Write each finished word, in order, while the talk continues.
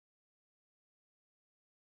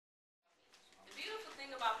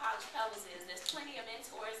about College Pebbles is there's plenty of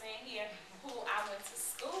mentors in here who I went to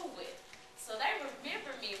school with. So they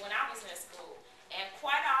remember me when I was in school. And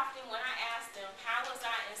quite often when I asked them, how was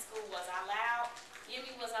I in school? Was I loud?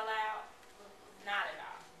 Yemi, was I loud? Not at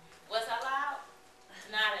all. Was I loud?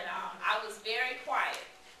 Not at all. I was very quiet.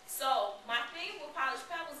 So my thing with College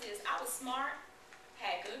Pebbles is I was smart,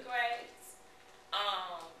 had good grades,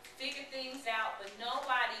 figured things out, but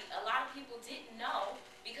a lot of people didn't know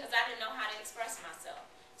because I didn't know how to express myself.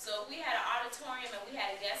 So if we had an auditorium and we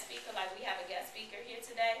had a guest speaker, like we have a guest speaker here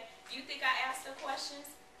today, do you think I asked the questions?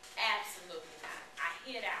 Absolutely not. I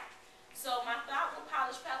hid out. So my thought with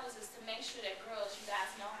College Pebbles is to make sure that girls, you guys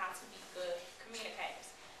know how to be good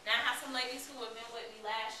communicators. Now I have some ladies who have been with me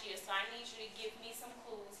last year, so I need you to give me some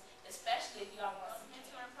clues, especially if y'all want a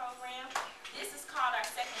mentoring program. This is called our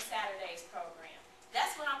Second Saturdays program.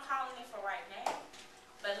 That's what I'm calling it for right now.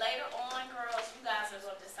 But later on, girls, you guys are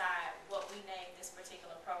going to decide what we name this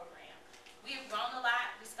particular program. We have grown a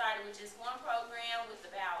lot. We started with just one program with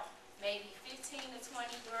about maybe 15 to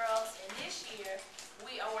 20 girls. And this year,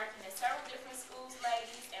 we are working in several different schools,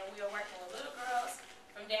 ladies, and we are working with little girls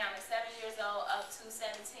from down to 7 years old up to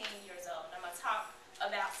 17 years old. And I'm going to talk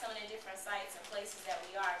about some of the different sites and places that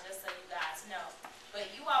we are, just so you guys know. But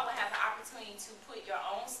you all will have the opportunity to put your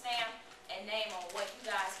own stamp and name on what you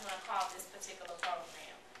guys want to call this particular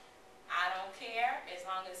program. I don't care, as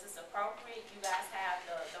long as it's appropriate. You guys have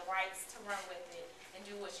the rights to run with it and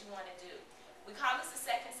do what you want to do. We call this the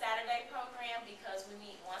Second Saturday program because we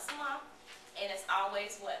meet once a month, and it's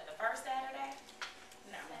always what, the first Saturday?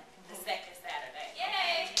 No, the second Saturday.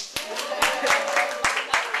 Yay!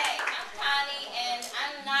 Okay, I'm Connie, and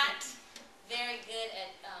I'm not very good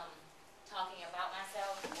at talking about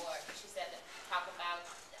myself, or she said talk about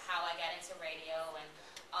how I got into radio and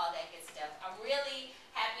all that good stuff. I'm really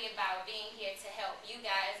happy about being here to help you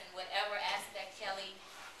guys in whatever aspect Kelly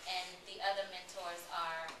and the other mentors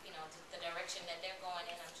are, you know, the direction that they're going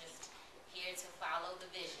in. I'm just here to follow the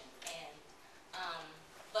vision. And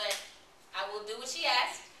but I will do what she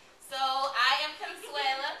asked. So I am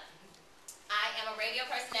Consuela. I am a radio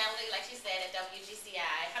personality, like she said, at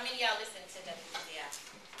WGCI. How many of y'all listen to WGCI?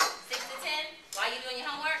 6 to 10? While you doing your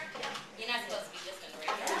homework? You're not supposed to be listening to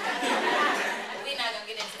radio. We're not going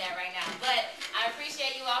to get into that right now. But I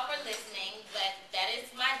appreciate you all for listening. But that is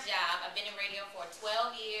my job. I've been in radio for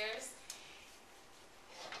 12 years.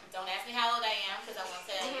 Don't ask me how old I am because I won't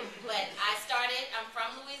tell you. But I'm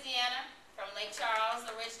from Louisiana, from Lake Charles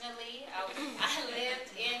originally. I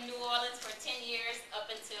lived in New Orleans for 10 years up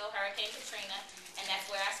until Hurricane Katrina. And that's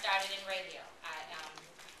where I started in radio. I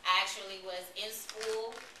actually was in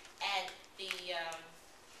school at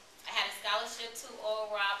I had a scholarship to Oral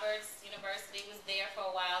Roberts University, was there for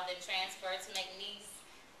a while, then transferred to McNeese.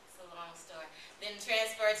 It's a long story. Then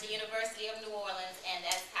transferred to University of New Orleans, and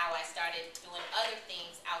that's how I started doing other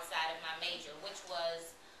things outside of my major, which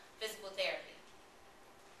was physical therapy.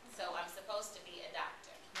 So I'm supposed to be a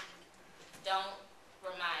doctor. Don't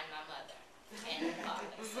remind my mother and father.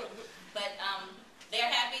 But they're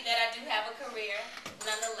happy that I do have a career,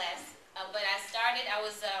 nonetheless. But I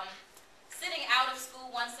was sitting out of school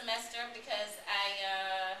one semester because I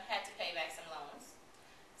had to pay back some loans.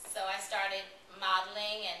 So I started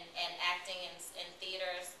modeling and acting in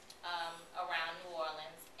theaters around New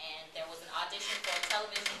Orleans. And there was an audition for a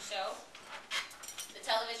television show. The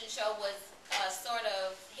television show was sort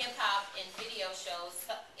of hip-hop and video shows.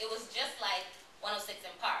 It was just like 106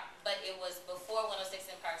 in Park, but it was before 106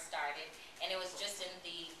 in Park started. And it was just in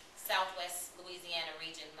the southwest Louisiana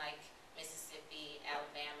region, like Mississippi,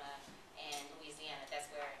 Alabama, and Louisiana. That's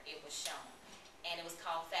where it was shown. And it was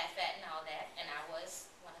called Fat, Fat, and All That. And I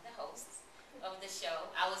was one of the hosts of the show.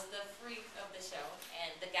 I was the freak of the show.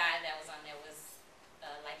 And the guy that was on there was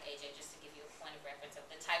like AJ, just to give you a point of reference of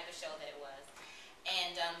the type of show that it was.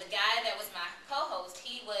 And the guy that was my co-host,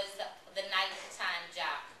 he was the nighttime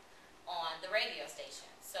jock on the radio station.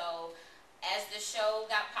 So as the show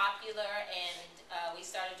got popular and we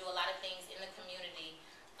started to do a lot of things in the community,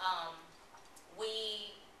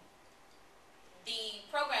 the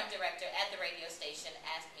program director at the radio station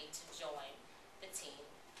asked me to join the team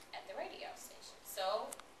at the radio station. So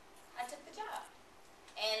I took the job.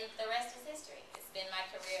 And the rest is history. It's been my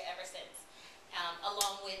career ever since,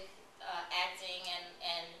 along with acting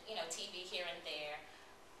and you know, TV here and there.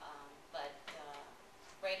 But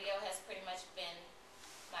radio has pretty much been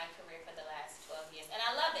my career for the last 12 years. And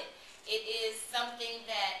I love it. It is something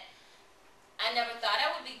that I never thought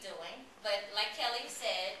I would be doing, but like Kelly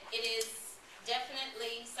said, it is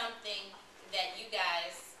definitely something that you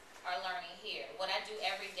guys are learning here. What I do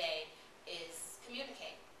every day is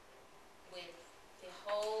communicate with the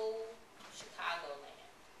whole Chicagoland.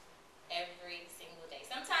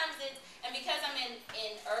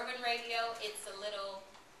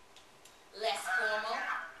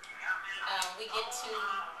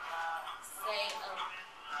 way of,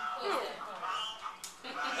 who is that?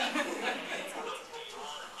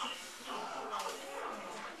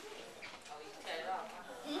 Oh, you cut it off,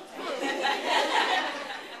 huh?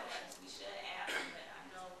 We should ask them, but I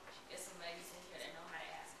know there's some ladies in here that know how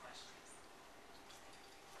to ask questions.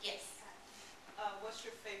 Yes. What's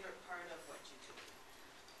your favorite part of what you do?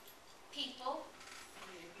 People.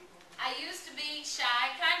 Meeting people? I used to be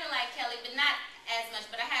shy, kind of like Kelly, but not as much.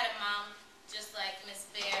 But I had a mom, just like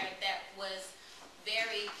Miss Bear, that was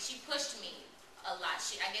she pushed me a lot.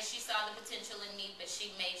 I guess she saw the potential in me, but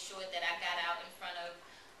she made sure that I got out in front of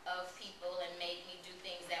people and made me do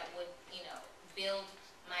things that would, build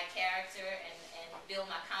my character and build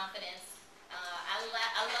my confidence. I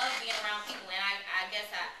love being around people, and I guess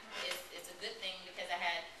it's a good thing because I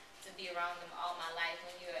had to be around them all my life.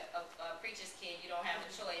 When you're a preacher's kid, you don't have a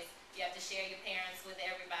choice. You have to share your parents with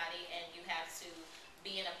everybody, and you have to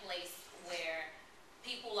be in a place where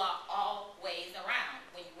people are always around.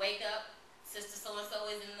 When you wake up, Sister so-and-so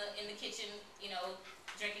is in the kitchen,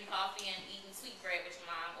 drinking coffee and eating sweetbread with your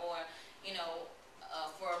mom, or,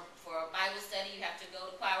 for a Bible study, you have to go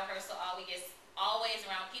to choir rehearsal. Always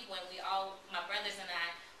around people, and my brothers and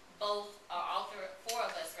I, four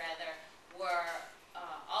of us rather, were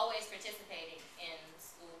always participating in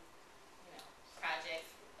school, projects,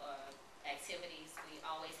 activities. We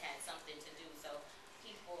always had something to do, so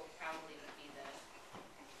people probably would be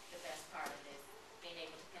the best part of this, being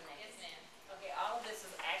able to connect. Yes, ma'am. Okay, all of this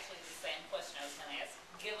is actually the same question I was going to ask.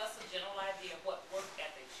 Give us a general idea of what work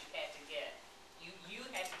ethics you had to get, you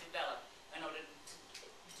had to develop in order to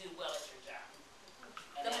do well at your job.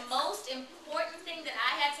 And The most important thing that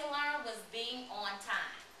I had to learn was being on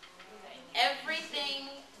time.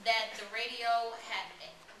 Everything that the radio had,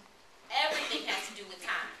 everything has to do with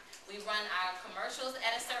time. We run our commercials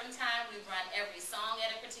at a certain time. We run every song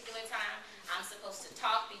at a particular time. I'm supposed to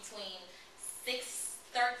talk between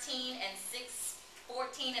 6:13 and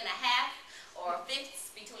 6:14 and a half, or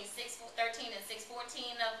between 6:13 and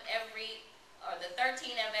 6:14 of every, or the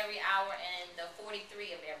 13 of every hour and the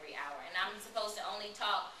 43 of every hour. And I'm supposed to only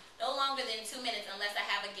talk no longer than 2 minutes unless I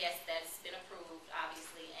have a guest that's been approved,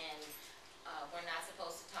 obviously, and we're not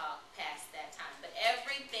supposed to talk past that time. But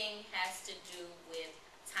everything has to do with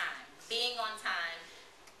time. Being on time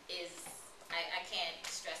is, I can't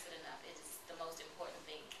stress it enough, it's the most important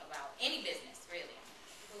thing about any business, really.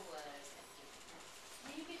 Who was?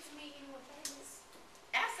 Do you get to meet anyone famous?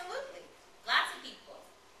 Absolutely. Lots of people.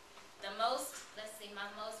 Let's see, my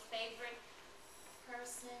most favorite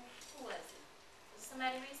person, who was it? Was it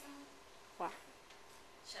somebody recently? What?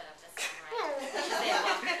 Shut up, that's not right. She said,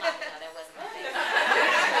 no, that wasn't my favorite.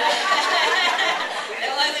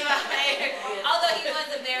 That wasn't my favorite. Although he was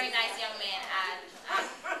a very nice young man,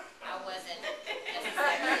 I wasn't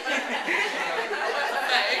necessarily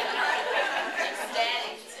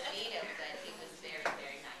ecstatic to meet him, but he was very,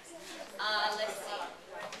 very nice. Let's see.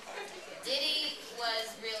 Diddy was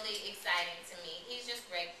really exciting to me. He's just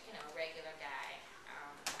regular guy.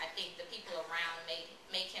 I think the people around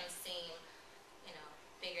make him seem,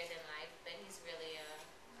 bigger than life, but he's really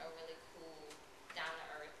a really cool,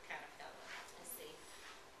 down-to-earth kind of fellow. Let's see.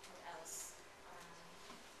 What else?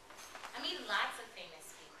 I meet lots of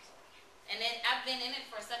famous people. And then I've been in it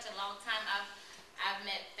for such a long time. I've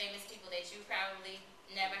met famous people that you probably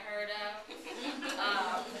never heard of,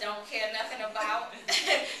 don't care nothing about.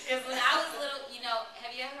 Because when I was little,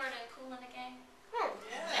 have you ever heard of Kool in the Gang?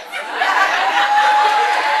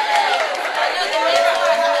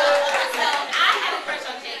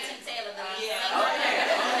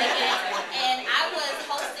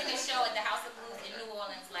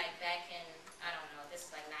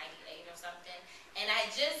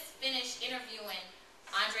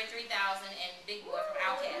 And Big Boy from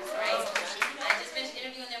Outkast, right? I just finished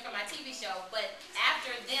interviewing them for my TV show, but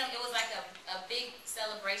after them, it was like a big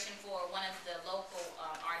celebration for one of the local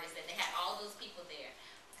artists that they had all those people there.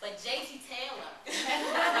 But JT Taylor was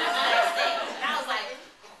backstage, and I was like,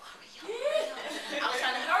 oh, hurry up. I was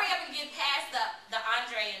trying to hurry up and get past the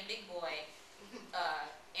Andre and Big Boy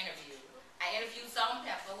interview. I interviewed Salt and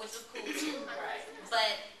Pepper, which was cool too. Right.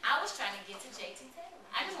 But I was trying to get to JT Taylor.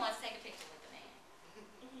 I just wanted to take a picture with the man.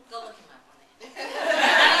 Go look him up on that.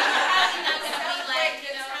 Probably not gonna be like,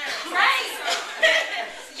 right.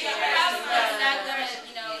 You're probably not gonna,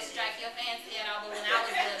 strike your fancy at all. But when I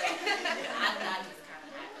was little, I thought he was kind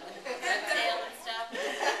of hot. With the ducktail and stuff.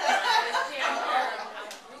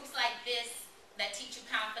 Groups like this that teach you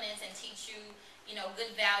confidence and teach you,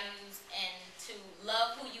 good values and to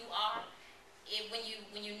love who you are. When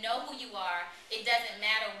you know who you are, it doesn't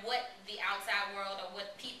matter what the outside world or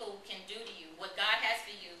what people can do to you. What God has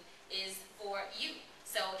for you is for you.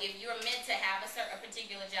 So if you're meant to have a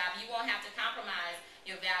particular job, you won't have to compromise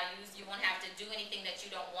your values. You won't have to do anything that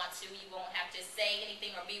you don't want to. You won't have to say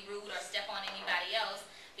anything or be rude or step on anybody else.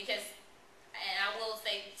 Because, and I will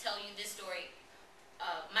tell you this story.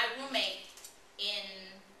 My roommate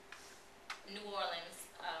in New Orleans,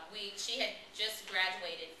 she had just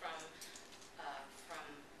graduated from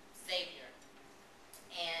Xavier,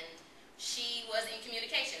 and she was in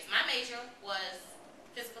communications. My major was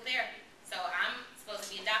physical therapy, so I'm supposed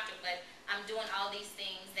to be a doctor, but I'm doing all these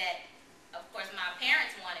things that, of course, my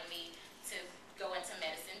parents wanted me to go into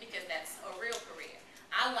medicine because that's a real career.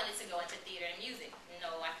 I wanted to go into theater and music.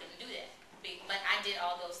 No, I couldn't do that, but I did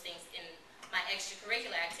all those things in my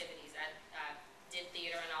extracurricular activities. I did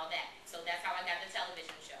theater and all that, so that's how I got the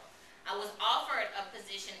television show. I was offered a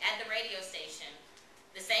position at the radio station,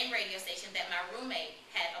 the same radio station that my roommate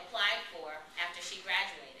had applied for after she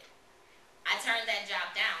graduated. I turned that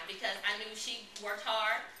job down because I knew she worked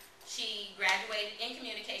hard. She graduated in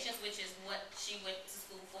communications, which is what she went to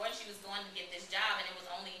school for, and she was going to get this job, and it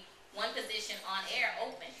was only one position on air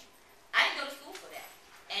open. I didn't go to school for that.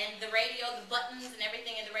 And the radio, the buttons and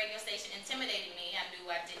everything at the radio station intimidated me. I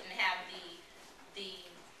knew I didn't have the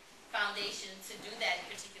foundation to do that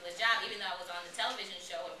particular job, even though I was on the television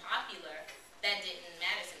show and popular. That didn't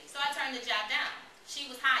matter to me. So I turned the job down. She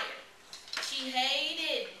was hired. She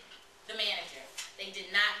hated the manager. They did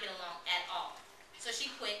not get along at all. So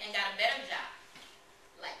she quit and got a better job,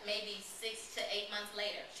 like maybe 6 to 8 months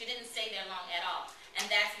later. She didn't stay there long at all. And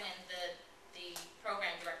that's when the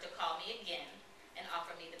program director called me again and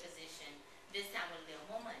offered me the position, this time with a little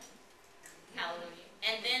more money. Hallelujah.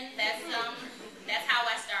 And then that's how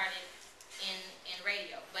I started in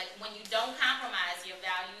radio. But when you don't compromise your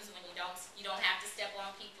values, when you don't have to step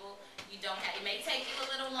on people, it may take you a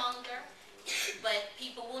little longer, but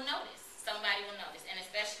people will notice. Somebody will notice, and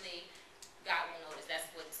especially God will notice. That's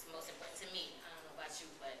what's most important to me. I don't know about you,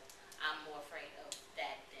 but I'm more afraid of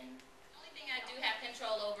that than. The only thing I do have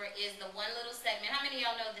control over is the one little segment. How many of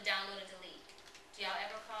y'all know the download or delete? Do y'all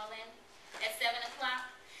ever call in at 7 o'clock?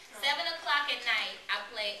 7 o'clock at night, I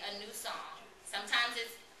play a new song. Sometimes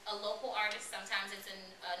it's a local artist, sometimes it's a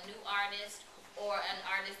new artist, or an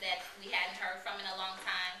artist that we hadn't heard from in a long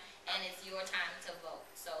time, and it's your time to vote.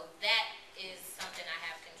 So that is something I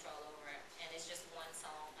have control over, and it's just one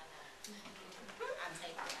song. I know. I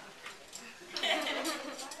take that.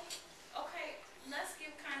 Okay, let's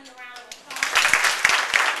give Connie a round of applause.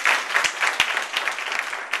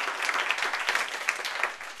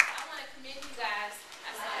 I want to commend you guys.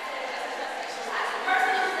 I saw the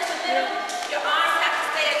person who's in the middle, your arms have to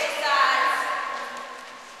stay at your sides.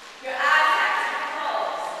 Your eyes have to be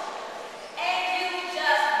closed. And you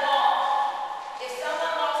just walk. If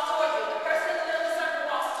someone walks toward you, the person in the middle of the circle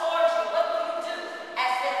walks toward you, what will you do?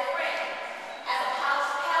 As their friend, as a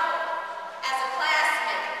house helper, as a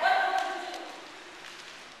classmate, what will you do?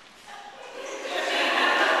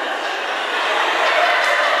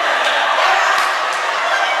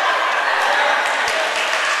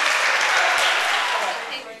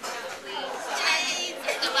 Please,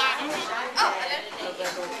 at the bottom. Oh,